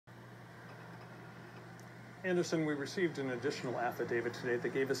Anderson, we received an additional affidavit today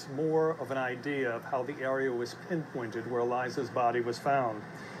that gave us more of an idea of how the area was pinpointed where Eliza's body was found.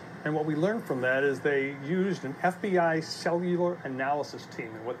 And what we learned from that is they used an FBI cellular analysis team.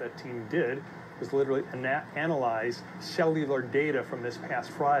 And what that team did was literally analyze cellular data from this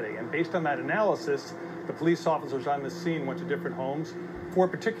past Friday. And based on that analysis, the police officers on the scene went to different homes. 4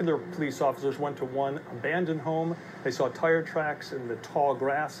 particular police officers went to one abandoned home. They saw tire tracks in the tall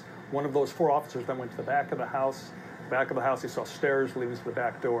grass. One of those 4 officers then went to the back of the house. Back of the house, he saw stairs leading to the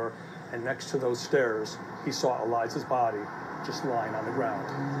back door. And next to those stairs, he saw Eliza's body just lying on the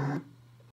ground.